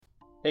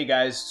Hey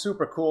guys,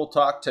 super cool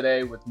talk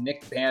today with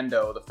Nick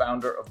Bando, the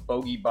founder of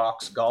Bogey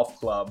Box Golf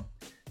Club.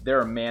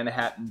 They're a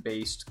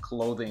Manhattan-based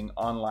clothing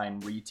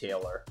online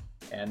retailer,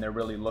 and they're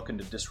really looking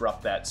to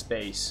disrupt that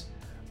space.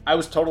 I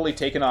was totally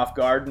taken off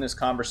guard in this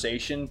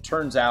conversation.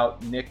 Turns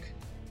out Nick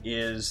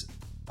is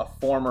a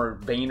former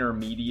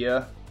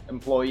VaynerMedia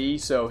employee,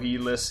 so he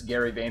lists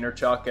Gary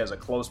Vaynerchuk as a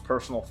close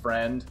personal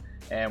friend,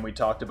 and we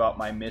talked about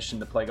my mission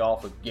to play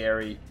golf with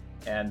Gary,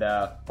 and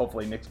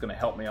hopefully Nick's going to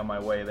help me on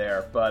my way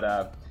there.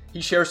 But he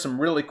shares some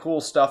really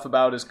cool stuff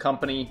about his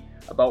company,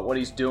 about what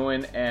he's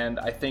doing, and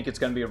I think it's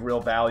going to be of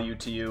real value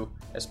to you,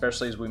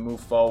 especially as we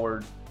move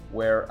forward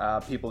where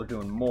people are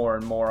doing more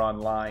and more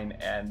online,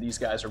 and these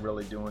guys are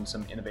really doing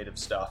some innovative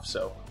stuff.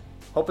 So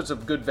hope it's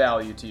of good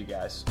value to you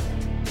guys.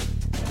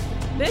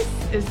 This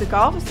is the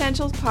Golf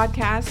Essentials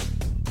Podcast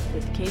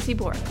with Casey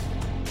Bork.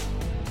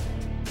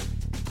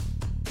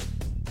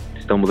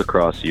 Stumbled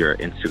across your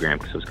Instagram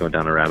because I was going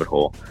down a rabbit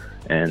hole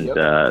and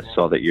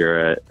saw that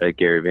you're a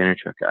Gary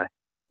Vaynerchuk guy.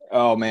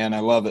 Oh man,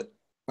 I love it.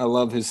 I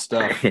love his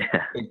stuff.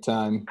 Yeah. Big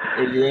time.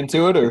 Are you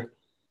into it or?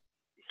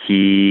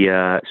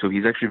 So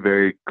he's actually a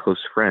very close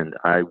friend.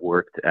 I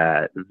worked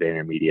at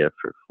VaynerMedia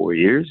for 4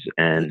 years,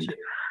 and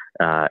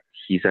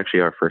he's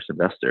actually our first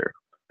investor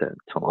to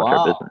launch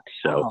our business.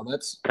 So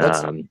that's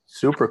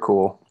super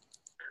cool.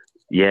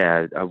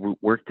 Yeah, I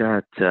worked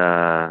at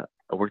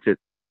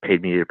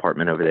paid media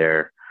department over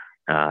there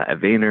at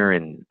Vayner,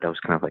 and that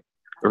was kind of like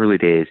early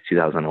days,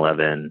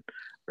 2011.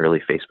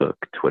 Early Facebook,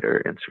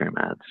 Twitter, Instagram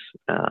ads.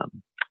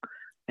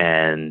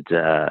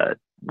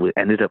 We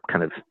ended up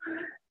kind of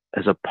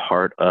as a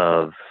part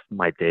of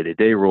my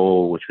day-to-day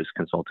role, which was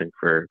consulting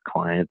for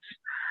clients,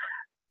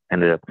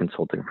 ended up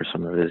consulting for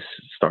some of his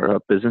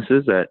startup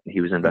businesses that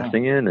he was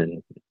investing in,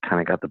 and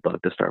kind of got the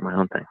bug to start my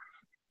own thing.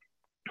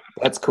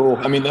 That's cool.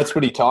 I mean, that's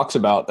what he talks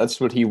about. That's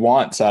what he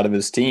wants out of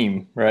his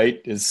team,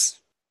 right?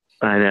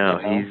 I know.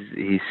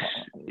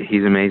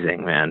 He's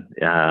amazing, man.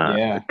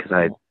 Because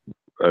I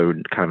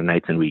kind of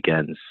nights and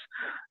weekends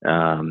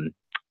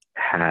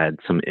had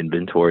some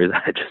inventory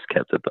that I just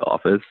kept at the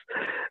office,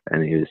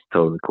 and he was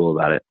totally cool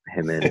about it.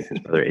 Him and his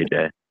brother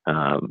AJ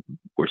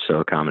were so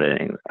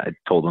accommodating. I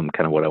told them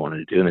kind of what I wanted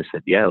to do, and they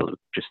said, yeah,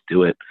 just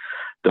do it.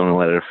 Don't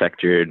let it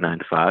affect your 9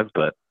 to 5,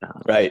 but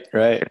right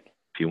if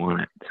you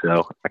want it.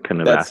 So I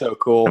couldn't have That's asked. So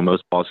cool.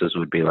 Most bosses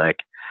would be like,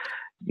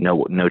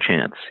 no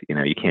chance. You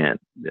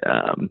can't do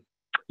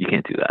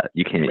that.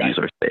 You can't use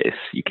our space.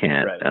 You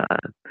can't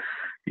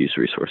use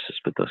resources,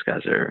 but those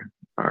guys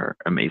are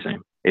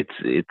amazing.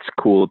 It's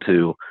cool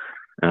to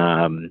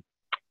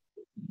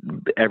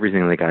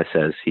everything the guy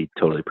says, he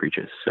totally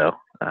preaches. So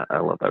I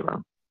love that about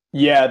him.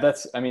 Yeah,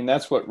 that's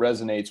what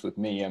resonates with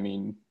me. I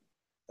mean,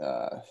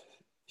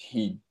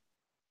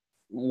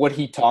 what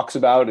he talks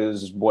about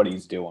is what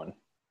he's doing,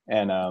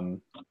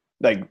 and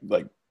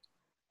like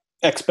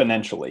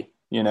exponentially.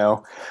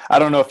 I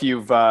don't know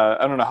if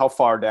I don't know how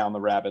far down the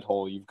rabbit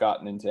hole you've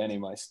gotten into any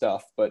of my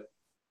stuff, but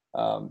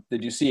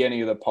did you see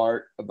any of the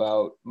part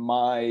about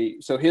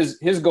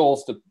his goal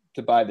is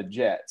to buy the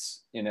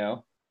jets,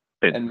 and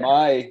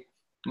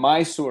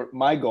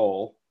my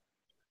goal,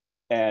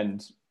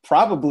 and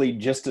probably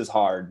just as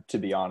hard, to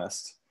be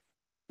honest,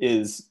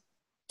 is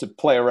to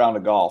play a round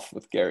of golf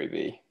with Gary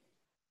V.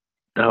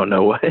 Oh,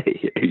 no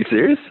way. Are you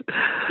serious?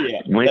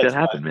 Yeah. Make that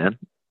happen, man.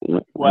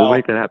 We'll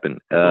make that happen.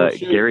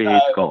 Gary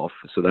hates golf,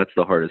 so that's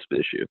the hardest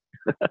issue.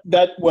 I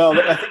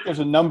think there's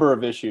a number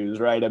of issues,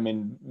 right? I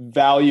mean,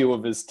 value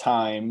of his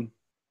time.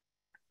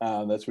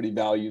 That's what he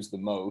values the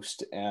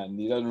most, and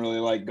he doesn't really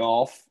like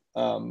golf.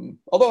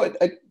 Although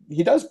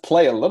he does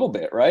play a little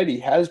bit, right? He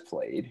has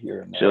played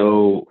here and there.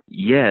 So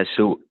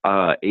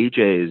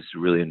AJ is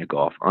really into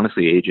golf.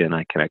 Honestly, AJ and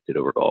I connected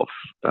over golf.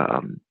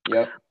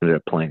 Ended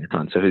up playing a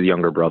ton. So his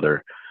younger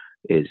brother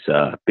is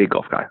a big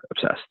golf guy,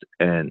 obsessed.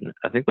 And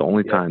I think the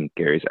only time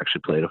Gary's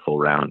actually played a full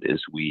round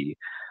is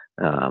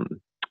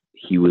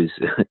he was,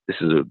 this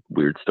is a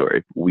weird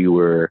story. We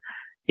were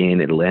in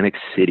Atlantic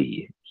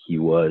City. He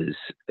was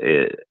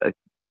a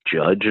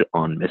judge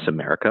on Miss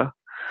America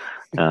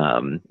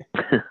in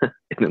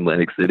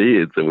Atlantic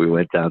City. And so we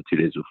went down 2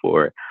 days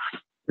before.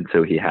 And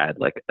so he had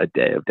like a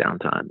day of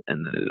downtime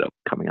and then ended up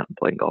coming out and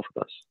playing golf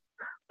with us.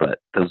 But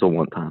that was the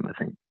one time I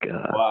think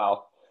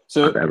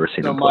I've ever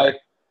seen him play.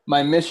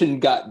 My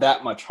mission got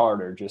that much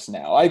harder just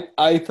now.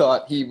 I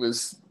thought he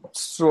was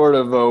sort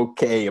of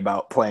okay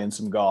about playing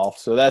some golf,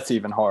 so that's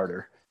even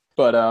harder.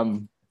 But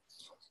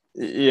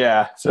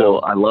yeah. So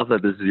I love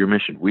that this is your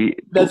mission. We're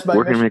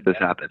gonna make this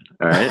happen.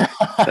 All right.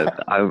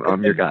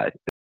 I'm your guy.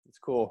 It's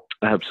cool.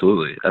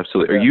 Absolutely.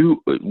 Yeah.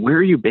 Where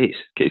are you based,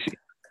 Casey?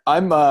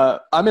 I'm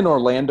in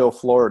Orlando,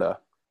 Florida.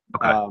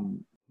 Okay.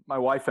 My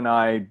wife and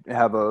I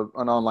have an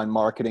online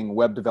marketing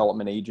web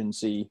development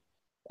agency.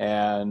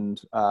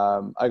 And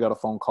I got a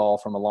phone call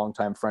from a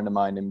longtime friend of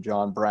mine named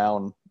John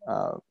Brown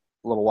a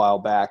little while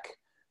back.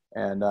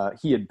 And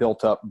he had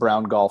built up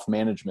Brown Golf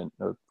Management,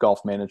 a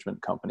golf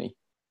management company.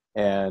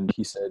 And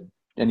he said,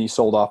 and he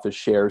sold off his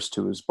shares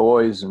to his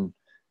boys.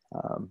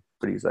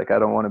 But he's like, I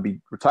don't want to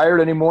be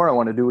retired anymore. I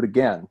want to do it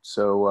again.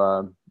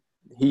 So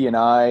he and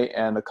I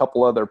and a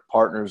couple other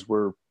partners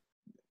were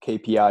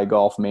KPI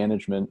Golf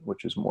Management,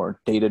 which is more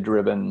data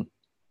driven,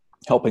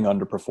 helping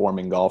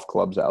underperforming golf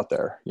clubs out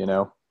there, you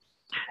know?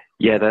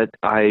 Yeah,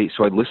 I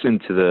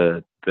listened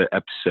to the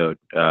episode,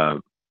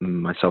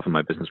 myself and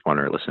my business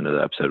partner listened to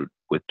the episode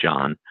with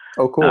John.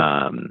 Oh, cool.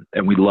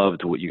 And we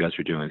loved what you guys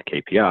were doing with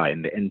KPI.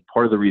 And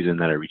part of the reason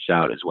that I reached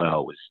out as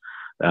well was,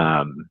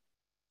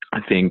 I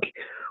think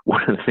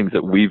one of the things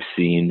that we've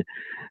seen,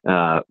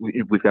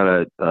 we've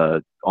got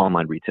a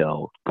online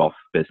retail golf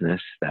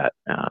business that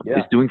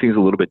is doing things a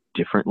little bit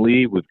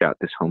differently. We've got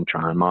this home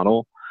try-on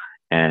model,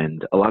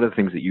 and a lot of the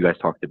things that you guys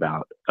talked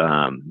about,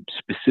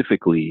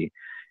 specifically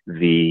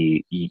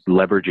the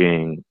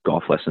leveraging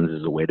golf lessons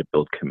as a way to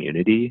build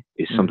community,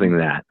 is something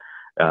that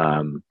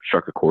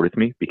struck a chord with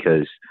me,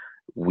 because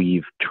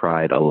we've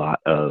tried a lot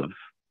of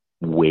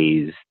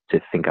ways to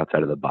think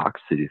outside of the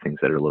box, to do things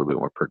that are a little bit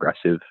more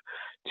progressive,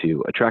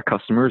 to attract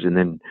customers, and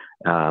then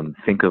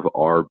think of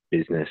our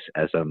business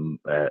as a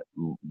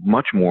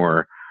much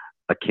more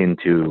akin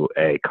to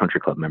a country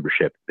club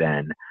membership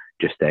than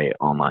just a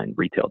online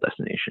retail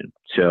destination.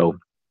 So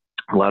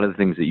a lot of the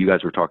things that you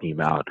guys were talking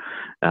about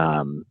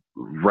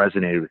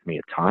resonated with me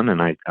a ton,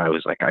 and I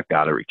was like, I've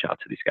got to reach out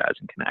to these guys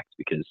and connect,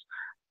 because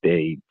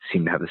they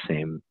seem to have the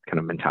same kind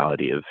of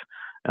mentality of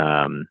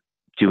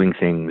doing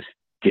things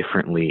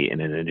differently in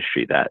an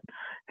industry that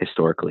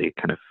historically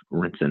kind of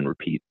rinse and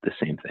repeat the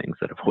same things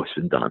that have always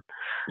been done.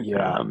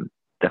 Yeah.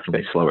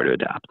 Definitely slower to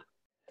adapt.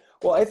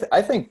 Well,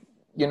 I think,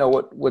 you know,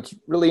 what's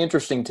really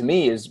interesting to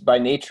me is, by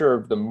nature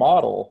of the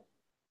model,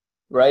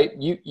 right?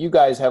 You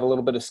guys have a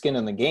little bit of skin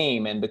in the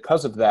game, and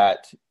because of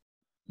that,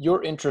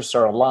 your interests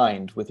are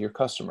aligned with your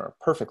customer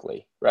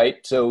perfectly, right?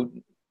 So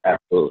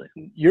absolutely,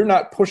 you're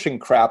not pushing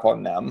crap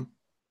on them,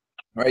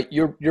 right?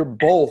 You're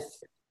both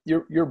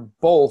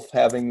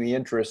having the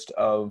interest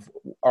of,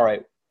 all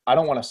right, I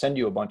don't want to send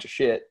you a bunch of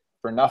shit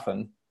for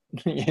nothing.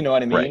 You know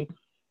what I mean? Right.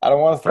 I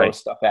don't want to throw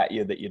stuff at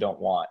you that you don't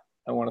want.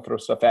 I want to throw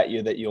stuff at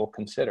you that you'll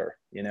consider,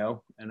 you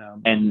know?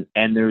 And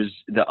there's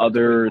the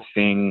other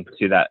thing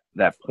to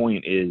that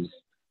point is,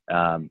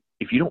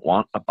 if you don't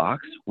want a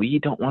box, we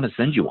don't want to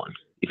send you one.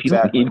 If you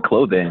don't need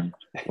clothing,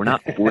 we're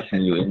not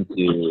forcing you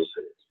into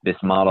this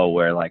model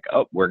where, like,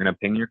 oh, we're going to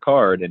ping your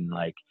card, and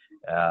like,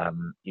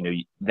 you know,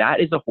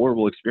 that is a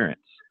horrible experience.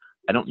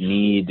 I don't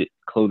need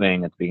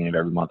clothing at the beginning of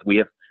every month.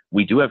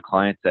 We do have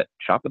clients that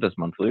shop with us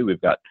monthly.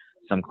 We've got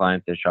some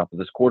clients that shop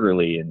with us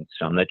quarterly, and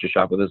some that just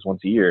shop with us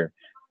once a year.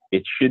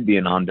 It should be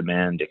an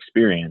on-demand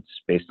experience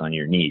based on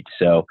your needs.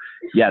 So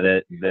yeah,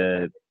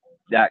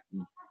 that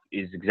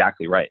is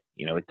exactly right.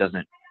 You know, it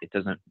doesn't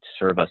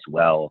serve us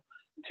well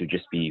to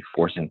just be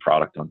forcing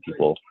product on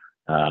people.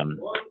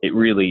 It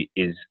really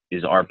is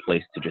our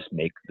place to just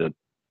make the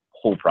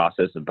whole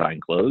process of buying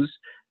clothes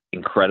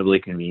incredibly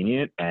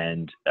convenient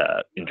and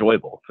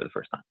enjoyable for the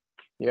first time.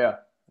 Yeah.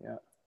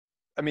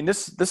 I mean,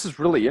 this is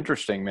really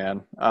interesting,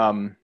 man.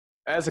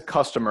 As a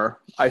customer,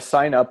 I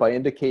sign up, I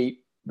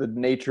indicate the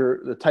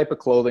nature, the type of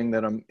clothing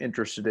that I'm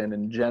interested in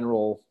a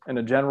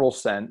general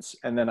sense.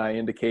 And then I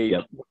indicate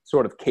what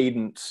sort of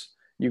cadence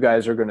you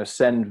guys are going to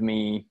send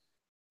me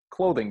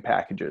clothing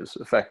packages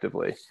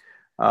effectively.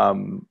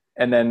 And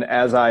then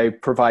as I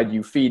provide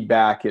you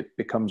feedback, it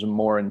becomes a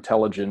more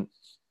intelligent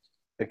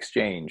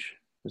exchange.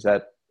 Is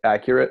that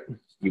accurate?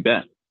 You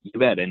bet.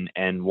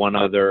 And one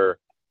other,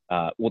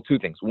 two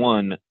things.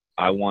 One,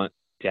 I want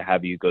to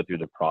have you go through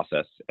the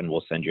process, and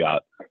we'll send you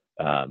out,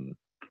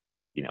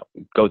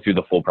 go through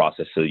the full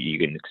process so that you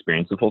can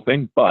experience the full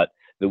thing. But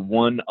the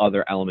one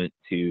other element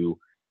to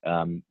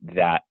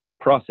that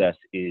process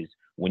is,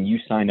 when you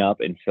sign up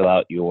and fill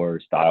out your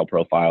style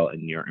profile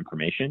and your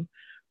information,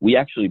 we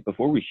actually,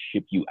 before we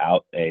ship you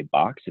out a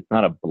box, it's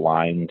not a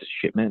blind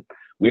shipment.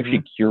 We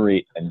actually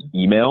curate an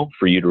email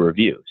for you to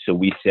review. So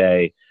we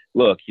say,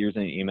 look, here's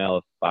an email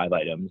of 5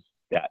 items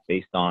that,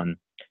 based on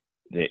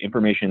the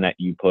information that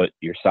you put,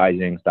 your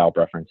sizing, style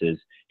preferences,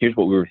 here's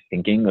what we were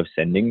thinking of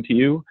sending to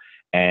you.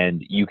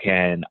 And you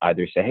can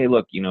either say, hey,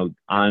 look,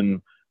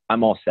 I'm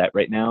all set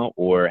right now,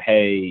 or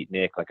hey,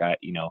 Nick,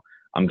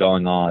 I'm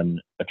going on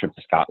a trip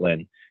to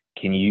Scotland.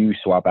 Can you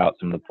swap out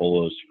some of the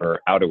polos for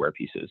outerwear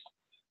pieces?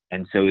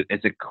 And so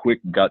it's a quick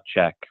gut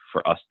check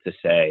for us to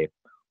say,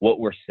 what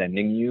we're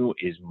sending you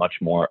is much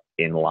more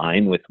in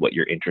line with what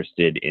you're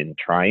interested in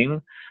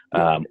trying,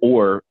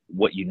 or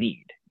what you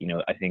need.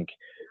 I think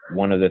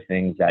one of the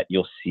things that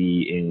you'll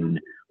see in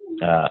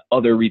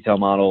other retail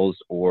models,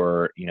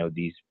 or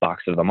these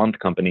box of the month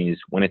companies,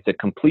 when it's a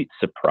complete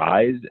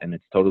surprise and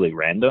it's totally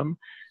random,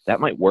 that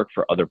might work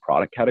for other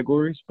product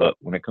categories. But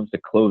when it comes to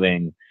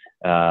clothing,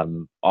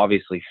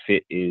 obviously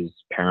fit is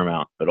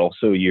paramount, but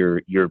also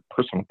your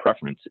personal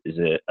preference is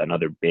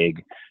another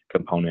big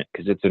component,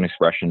 because it's an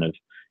expression of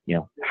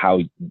how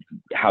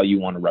you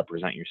want to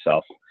represent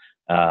yourself.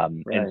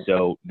 And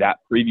so that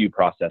preview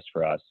process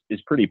for us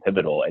is pretty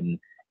pivotal, and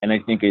I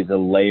think is a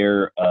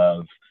layer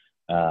of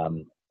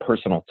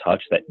personal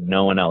touch that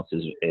no one else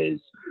is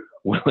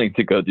willing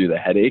to go through the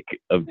headache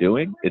of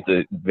doing. It's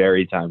a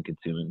very time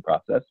consuming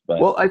process, but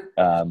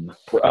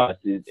for us,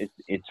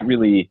 it's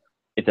really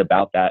it's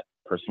about that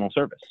personal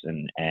service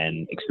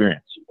and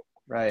experience.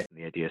 Right.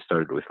 The idea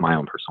started with my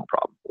own personal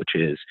problem, which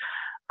is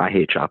I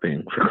hate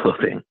shopping for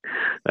clothing.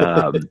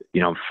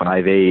 I'm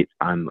 5'8",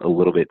 I'm a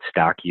little bit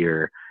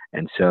stockier.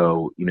 And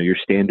so, your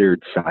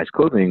standard size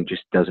clothing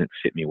just doesn't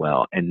fit me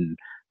well. And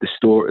the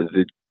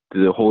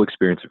whole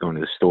experience of going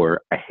to the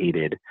store, I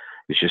hated.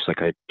 It's just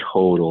like a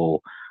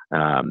total,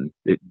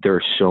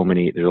 there's a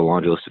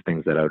laundry list of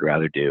things that I would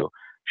rather do.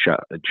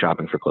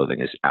 Shopping for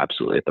clothing is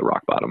absolutely at the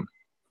rock bottom.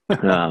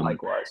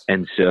 Likewise.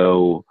 And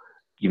so,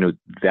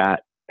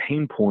 that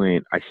pain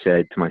point, I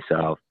said to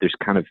myself, there's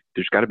got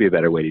to be a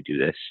better way to do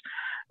this.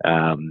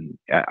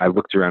 I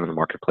looked around in the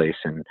marketplace,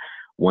 and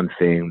one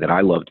thing that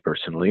I loved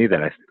personally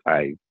that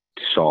I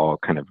saw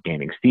kind of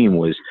gaining steam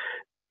was,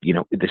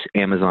 this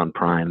Amazon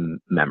Prime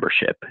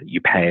membership.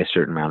 You pay a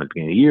certain amount at the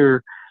beginning of the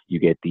year, you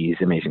get these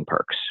amazing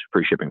perks,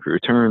 free shipping, free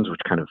returns,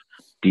 which kind of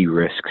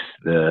de-risks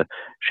the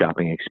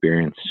shopping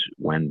experience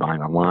when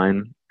buying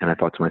online. And I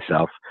thought to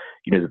myself,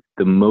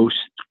 the most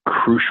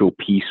crucial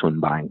piece when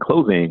buying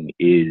clothing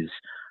is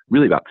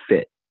really about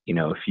fit.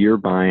 If you're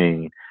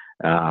buying,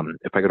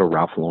 if I go to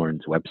Ralph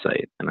Lauren's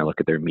website and I look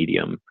at their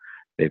medium,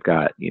 they've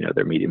got,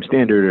 their medium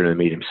standard or their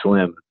medium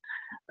slim.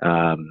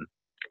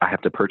 I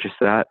have to purchase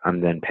that.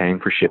 I'm then paying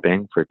for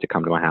shipping for it to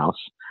come to my house.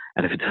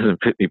 And if it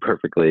doesn't fit me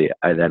perfectly,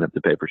 I then have to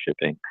pay for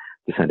shipping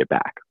to send it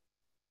back.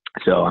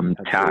 So I'm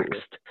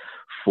taxed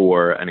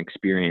for an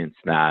experience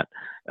that,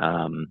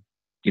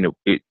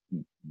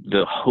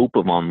 the hope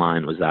of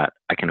online was that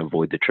I can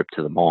avoid the trip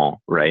to the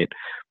mall, right?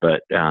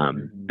 But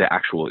the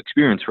actual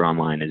experience for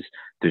online is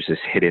there's this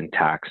hidden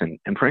tax and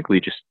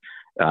frankly, just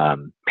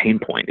pain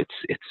point.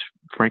 It's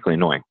frankly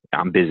annoying.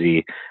 I'm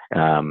busy.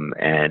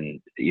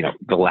 And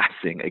the last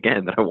thing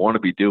again that I want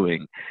to be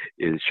doing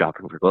is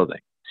shopping for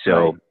clothing.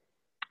 So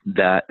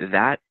that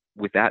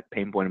with that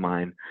pain point in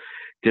mind,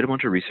 did a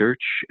bunch of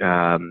research,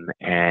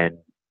 and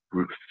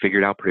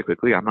figured out pretty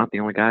quickly, I'm not the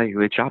only guy who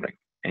hates shopping.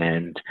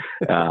 And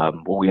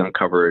what we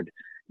uncovered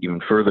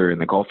even further in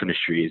the golf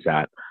industry is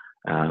that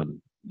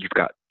you've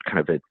got kind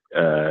of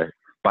a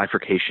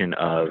bifurcation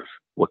of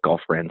what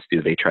golf brands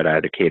do. They try to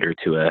either cater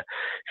to a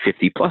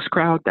 50 plus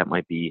crowd that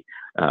might be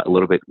a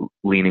little bit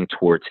leaning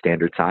towards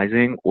standard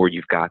sizing, or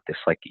you've got this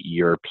like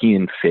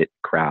European fit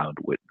crowd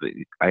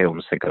I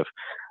almost think of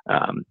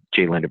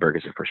Jay Lindeberg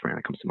is the first brand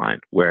that comes to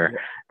mind, where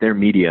their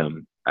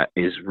medium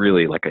is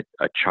really like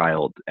a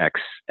child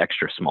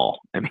extra small.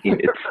 I mean,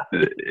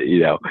 it's,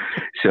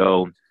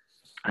 so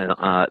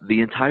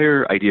the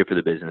entire idea for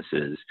the business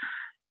is,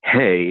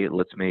 hey,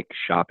 let's make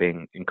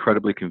shopping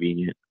incredibly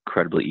convenient,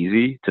 incredibly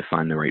easy to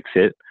find the right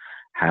fit,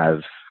 have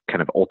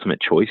kind of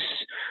ultimate choice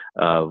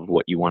of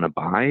what you want to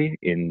buy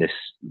in this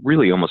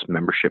really almost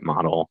membership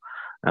model.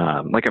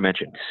 Like I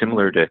mentioned,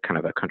 similar to kind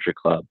of a country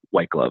club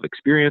white glove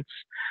experience.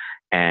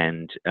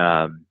 And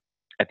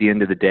at the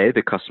end of the day,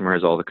 the customer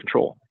has all the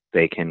control.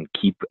 They can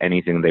keep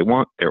anything they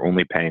want. They're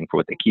only paying for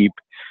what they keep.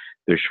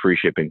 There's free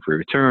shipping, free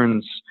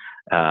returns.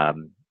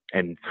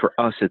 And for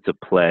us, it's a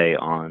play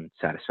on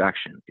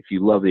satisfaction. If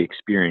you love the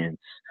experience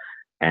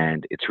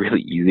and it's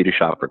really easy to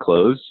shop for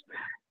clothes,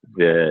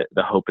 the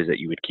hope is that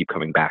you would keep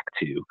coming back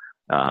to,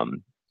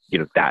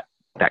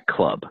 that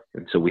club.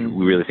 And so we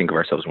really think of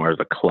ourselves more as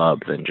a club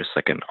than just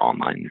like an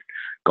online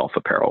golf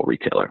apparel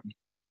retailer.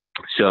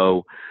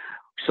 So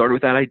started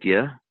with that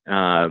idea,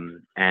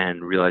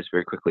 and realized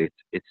very quickly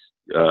it's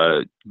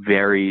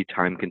very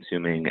time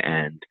consuming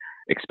and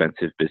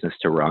expensive business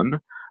to run.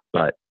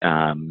 But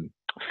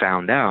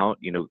found out,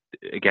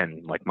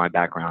 again, like my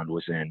background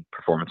was in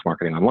performance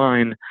marketing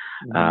online,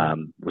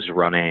 was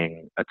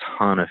running a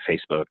ton of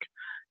Facebook.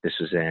 This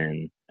was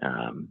in,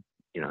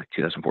 like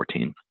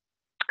 2014,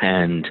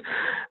 and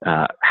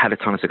had a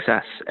ton of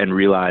success and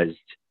realized,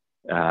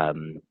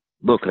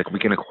 look, like we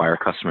can acquire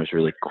customers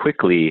really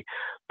quickly,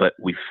 but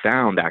we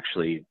found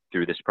actually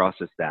through this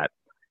process that,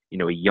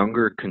 a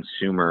younger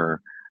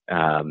consumer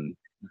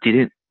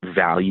didn't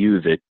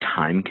value the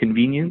time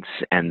convenience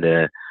and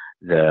the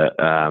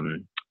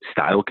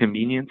style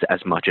convenience as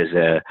much as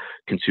a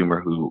consumer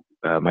who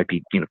might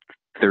be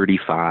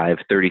 35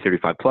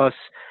 plus,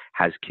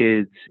 has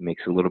kids,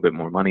 makes a little bit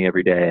more money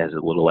every day, has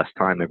a little less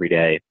time every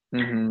day.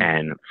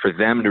 And for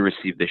them to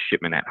receive this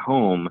shipment at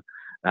home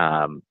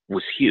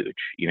was huge.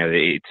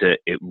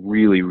 It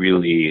really,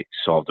 really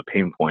solved a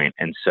pain point.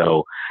 And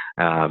so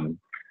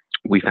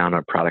we found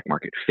our product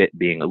market fit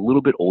being a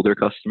little bit older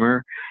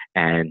customer,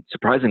 and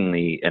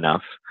surprisingly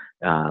enough,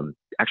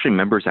 actually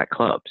members at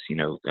clubs,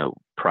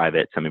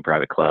 private,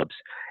 semi-private clubs.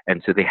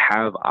 And so they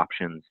have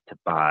options to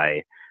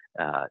buy,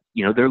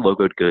 their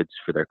logoed goods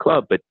for their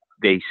club, but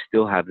they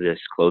still have this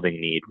clothing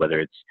need, whether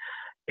it's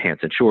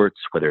pants and shorts,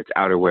 whether it's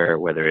outerwear,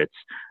 whether it's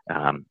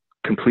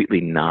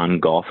completely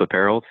non-golf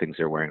apparel, things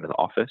they're wearing to the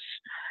office.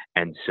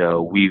 And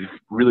so we've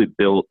really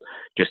built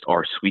just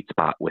our sweet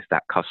spot with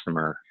that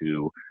customer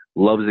who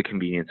loves the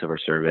convenience of our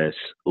service,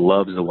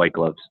 loves the white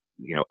gloves,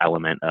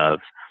 element of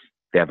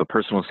they have a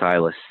personal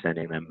stylist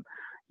sending them,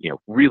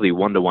 really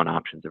one-to-one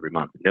options every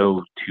month.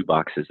 No two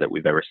boxes that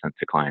we've ever sent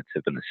to clients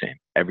have been the same.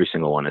 Every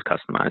single one is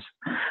customized.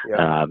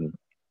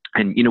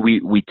 And,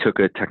 we took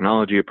a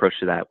technology approach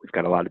to that. We've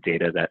got a lot of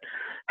data that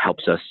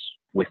helps us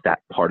with that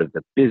part of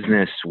the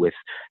business, with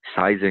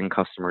sizing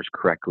customers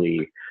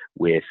correctly,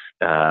 with,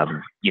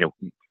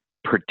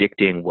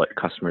 predicting what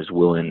customers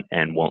will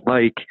and won't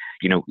like.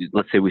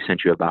 Let's say we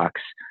sent you a box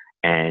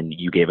and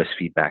you gave us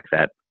feedback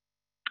that,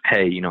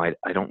 hey,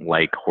 I don't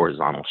like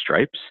horizontal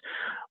stripes.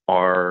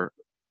 Our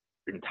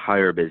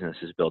entire business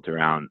is built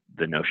around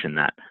the notion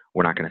that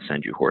we're not going to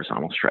send you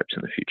horizontal stripes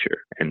in the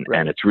future. And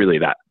it's really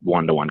that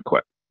one-to-one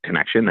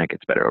connection that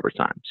gets better over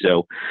time.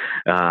 So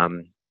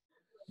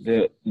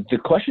the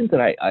questions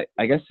that I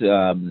guess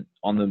on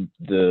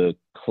the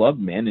club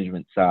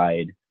management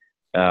side,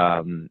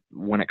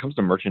 when it comes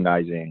to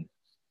merchandising,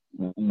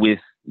 with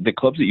the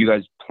clubs that you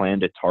guys plan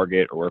to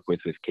target or work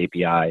with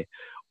KPI,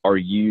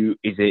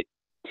 is it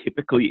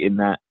typically in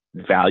that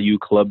value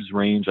clubs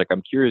range? Like,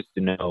 I'm curious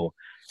to know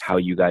how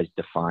you guys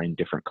define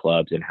different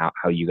clubs and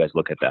how you guys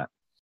look at that.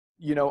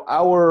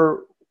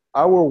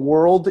 Our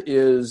world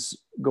is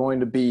going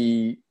to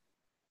be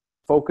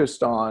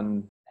focused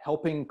on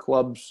helping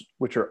clubs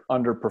which are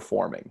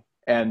underperforming,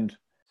 and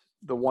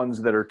the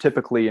ones that are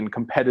typically in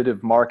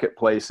competitive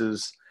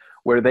marketplaces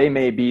where they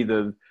may be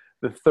the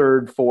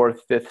third,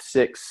 fourth, fifth,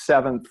 sixth,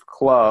 seventh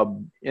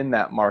club in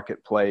that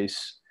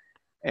marketplace.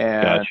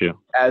 And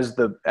as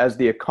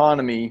the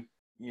economy,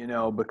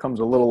 becomes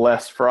a little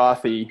less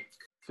frothy,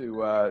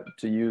 to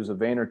use a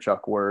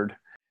Vaynerchuk word,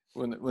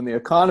 when the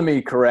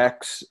economy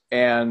corrects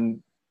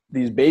and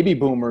these baby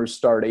boomers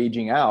start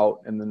aging out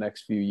in the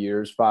next few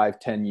years,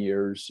 5-10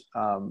 years,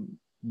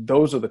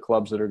 those are the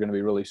clubs that are going to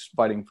be really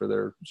fighting for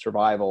their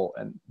survival.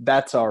 And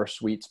that's our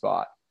sweet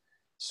spot.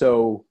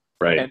 So,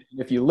 and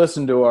if you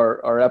listen to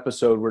our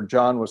episode where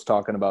John was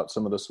talking about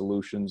some of the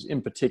solutions,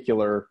 in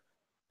particular,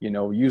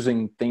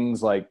 using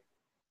things like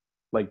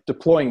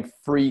deploying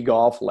free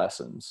golf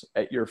lessons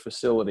at your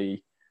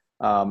facility,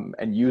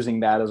 and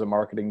using that as a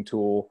marketing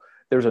tool.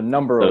 There's a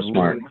number of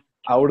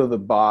out of the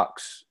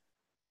box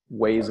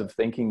ways of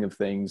thinking of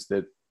things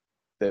that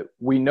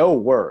we know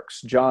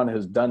works. John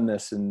has done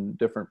this in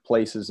different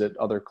places at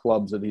other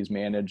clubs that he's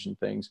managed and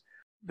things.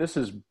 This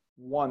is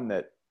one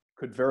that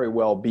could very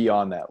well be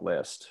on that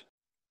list.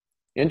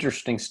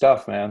 Interesting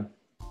stuff, man.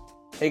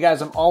 Hey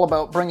guys, I'm all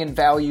about bringing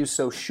value,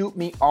 so shoot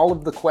me all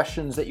of the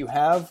questions that you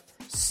have.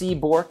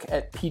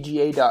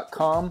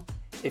 cbork@pga.com.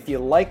 If you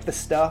like the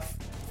stuff,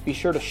 be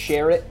sure to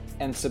share it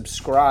and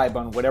subscribe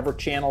on whatever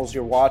channels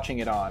you're watching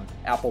it on.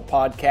 Apple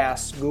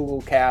Podcasts,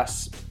 Google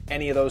Casts,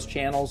 any of those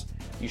channels.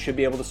 You should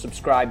be able to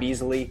subscribe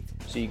easily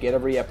so you get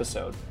every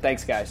episode.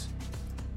 Thanks, guys.